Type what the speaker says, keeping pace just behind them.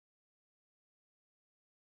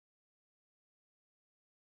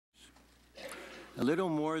A little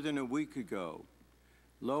more than a week ago,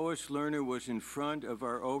 Lois Lerner was in front of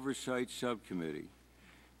our Oversight Subcommittee.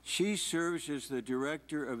 She serves as the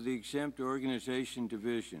director of the Exempt Organization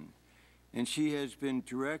Division, and she has been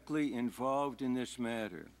directly involved in this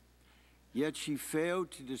matter. Yet she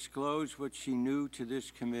failed to disclose what she knew to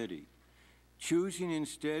this committee, choosing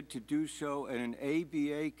instead to do so at an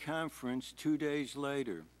ABA conference 2 days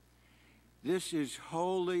later. This is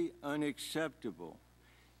wholly unacceptable,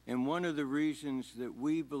 and one of the reasons that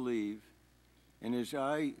we believe, and as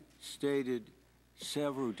I stated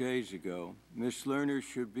several days ago, Ms. Lerner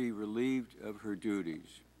should be relieved of her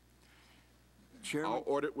duties. Chairman, our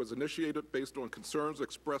audit was initiated based on concerns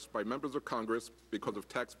expressed by members of Congress because of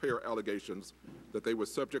taxpayer allegations that they were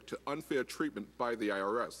subject to unfair treatment by the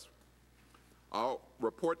IRS. Our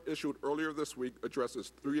report issued earlier this week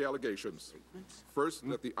addresses 3 allegations. First,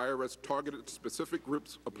 that the IRS targeted specific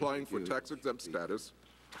groups applying for tax-exempt status.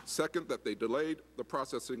 Second, that they delayed the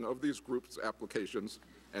processing of these groups' applications.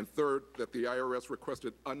 And third, that the IRS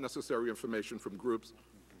requested unnecessary information from groups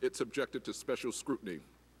it subjected to special scrutiny.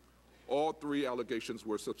 All 3 allegations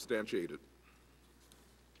were substantiated.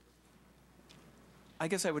 I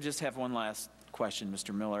guess I would just have one last question,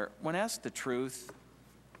 Mr. Miller. When asked the truth,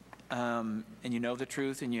 and you know the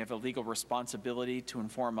truth, and you have a legal responsibility to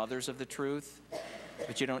inform others of the truth,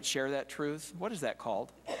 but you don't share that truth, what is that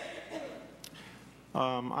called?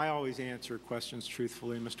 I always answer questions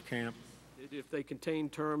truthfully, Mr. Camp. If they contain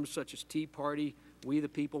terms such as Tea Party, We the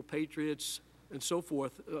People, Patriots, and so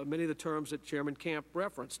forth, many of the terms that Chairman Camp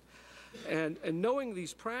referenced. And knowing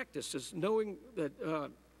these practices, knowing that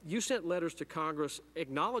you sent letters to Congress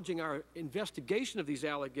acknowledging our investigation of these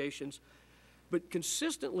allegations, but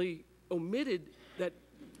consistently omitted that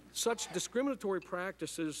such discriminatory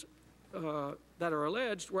practices that are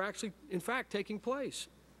alleged were actually, in fact, taking place.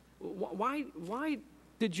 Why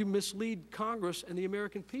did you mislead Congress and the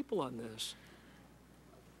American people on this?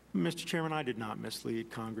 Mr. Chairman, I did not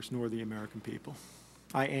mislead Congress nor the American people.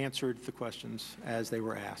 I answered the questions as they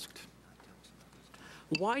were asked.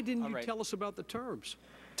 Why didn't you tell us about the terms?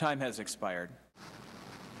 Time has expired.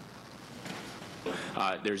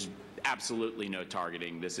 There's absolutely no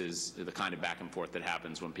targeting. This is the kind of back and forth that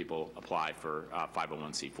happens when people apply for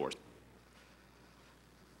 501c4s.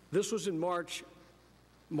 This was in March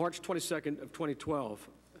 22nd of 2012.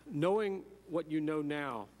 Knowing what you know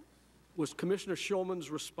now, was Commissioner Schulman's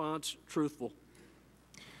response truthful?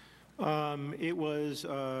 It was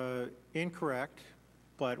incorrect,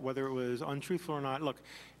 but whether it was untruthful or not, look,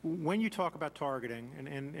 when you talk about targeting,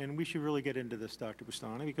 and we should really get into this, Dr.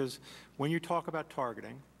 Bustani, because when you talk about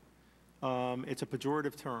targeting, it's a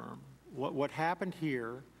pejorative term. What happened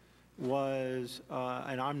here was,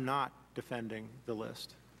 and I'm not defending the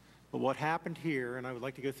list, but what happened here, and I would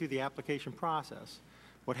like to go through the application process,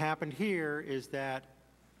 what happened here is that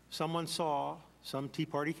someone saw some Tea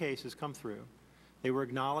Party cases come through. They were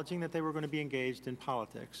acknowledging that they were going to be engaged in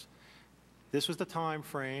politics. This was the time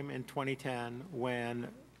frame in 2010 when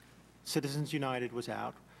Citizens United was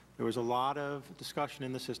out. There was a lot of discussion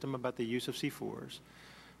in the system about the use of C4s.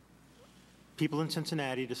 People in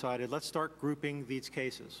Cincinnati decided, let's start grouping these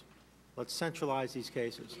cases. Let's centralize these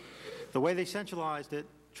cases. The way they centralized it,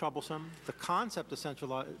 troublesome. The concept of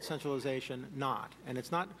centralization, not. And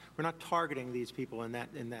it's not, we're not targeting these people in that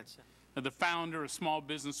sense. The founder, a small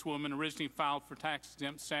businesswoman, originally filed for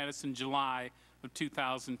tax-exempt status in July of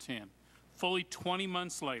 2010. Fully 20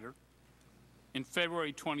 months later, in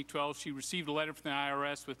February 2012, she received a letter from the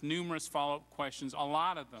IRS with numerous follow-up questions, a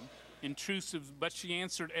lot of them intrusive, but she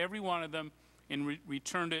answered every one of them and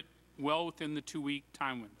returned it well within the 2-week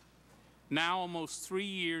time window. Now, almost 3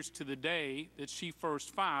 years to the day that she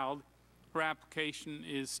first filed, her application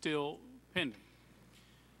is still pending.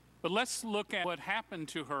 But let's look at what happened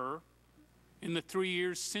to her in the 3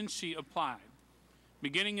 years since she applied.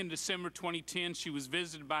 Beginning in December 2010, she was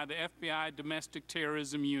visited by the FBI Domestic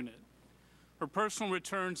Terrorism Unit. Her personal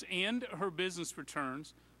returns and her business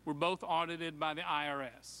returns were both audited by the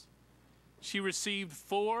IRS. She received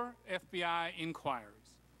 4 FBI inquiries.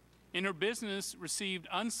 In her business, received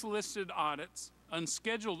unsolicited audits,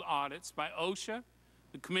 unscheduled audits by OSHA,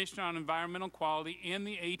 the Commission on Environmental Quality, and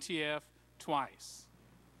the ATF twice.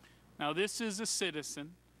 Now, this is a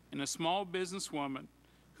citizen and a small businesswoman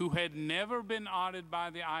who had never been audited by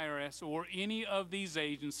the IRS or any of these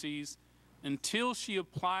agencies until she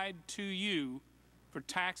applied to you for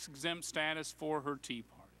tax-exempt status for her Tea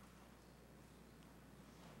Party.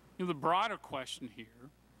 You know, the broader question here,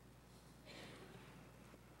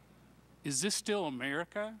 is this still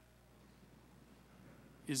America?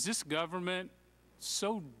 Is this government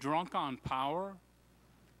so drunk on power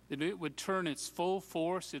that it would turn its full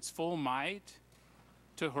force, its full might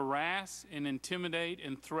to harass and intimidate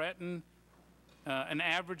and threaten an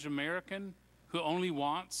average American who only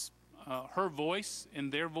wants her voice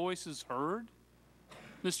and their voices heard?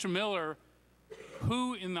 Mr. Miller,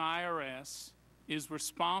 who in the IRS is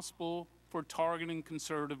responsible for targeting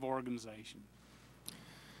conservative organizations?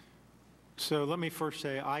 So let me first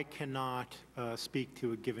say I cannot speak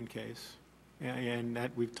to a given case. And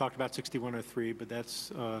that we've talked about 6103, but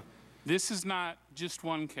that's... This is not just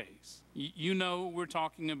one case. You know we're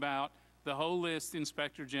talking about the whole list the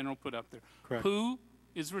Inspector General put up there. Correct. Who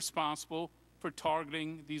is responsible for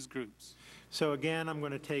targeting these groups? So again, I'm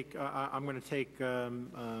going to take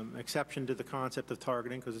exception to the concept of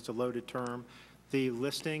targeting because it's a loaded term. The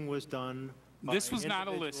listing was done by This was not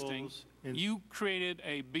a listing. individuals You created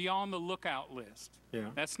a beyond the lookout list. Yeah.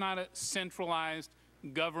 That's not a centralized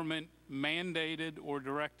government mandated or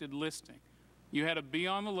directed listing. You had a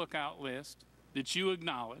beyond the lookout list that you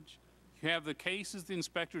acknowledge. You have the cases the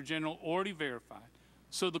Inspector General already verified.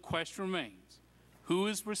 So the question remains, who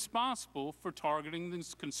is responsible for targeting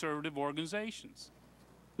these conservative organizations?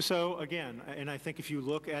 So again, and I think if you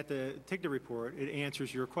look at the TIGTA report, it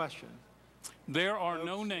answers your question. There are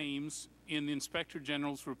no names in the Inspector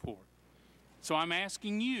General's report. So I'm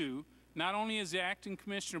asking you, not only as the acting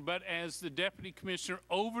commissioner, but as the deputy commissioner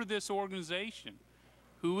over this organization,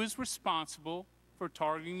 who is responsible for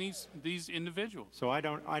targeting these individuals? So I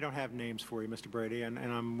don't have names for you, Mr. Brady, and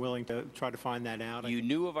I'm willing to try to find that out. You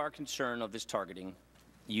knew of our concern of this targeting.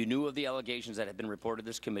 You knew of the allegations that had been reported to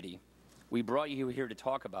this committee. We brought you here to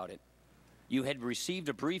talk about it. You had received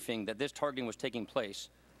a briefing that this targeting was taking place,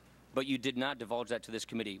 but you did not divulge that to this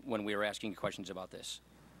committee when we were asking you questions about this.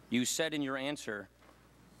 You said in your answer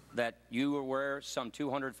that you were aware some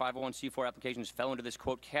 200 501c4 applications fell into this,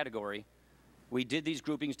 quote, category. We did these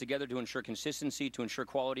groupings together to ensure consistency, to ensure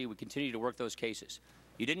quality. We continue to work those cases.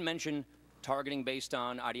 You didn't mention targeting based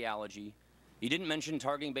on ideology. You didn't mention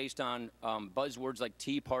targeting based on buzzwords like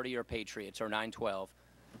Tea Party or Patriots or 9/12.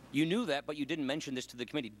 You knew that, but you didn't mention this to the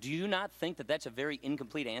committee. Do you not think that that's a very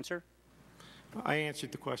incomplete answer? I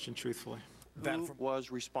answered the question truthfully. Who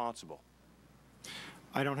was responsible?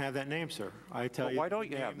 I don't have that name, sir. I tell Well, you why don't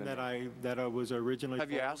you the have name the that I was originally Have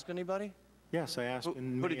you told. asked anybody? Yes, I asked.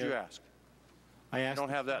 Who did you ask? I I asked. don't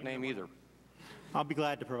have that name either. I'll be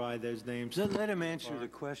glad to provide those names. Let him answer the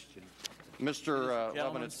question. Mr. Levin,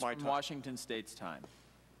 Gentlemen it's my from time. Washington State's time.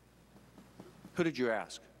 Who did you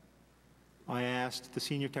ask? I asked the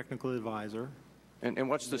senior technical advisor, And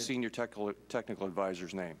what's the senior technical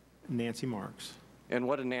advisor's name? Nancy Marks. And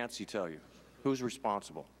what did Nancy tell you? Who's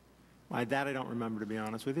responsible? That I don't remember, to be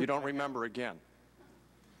honest with you. You don't remember again.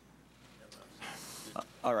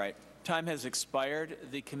 All right. Time has expired.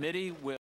 The committee will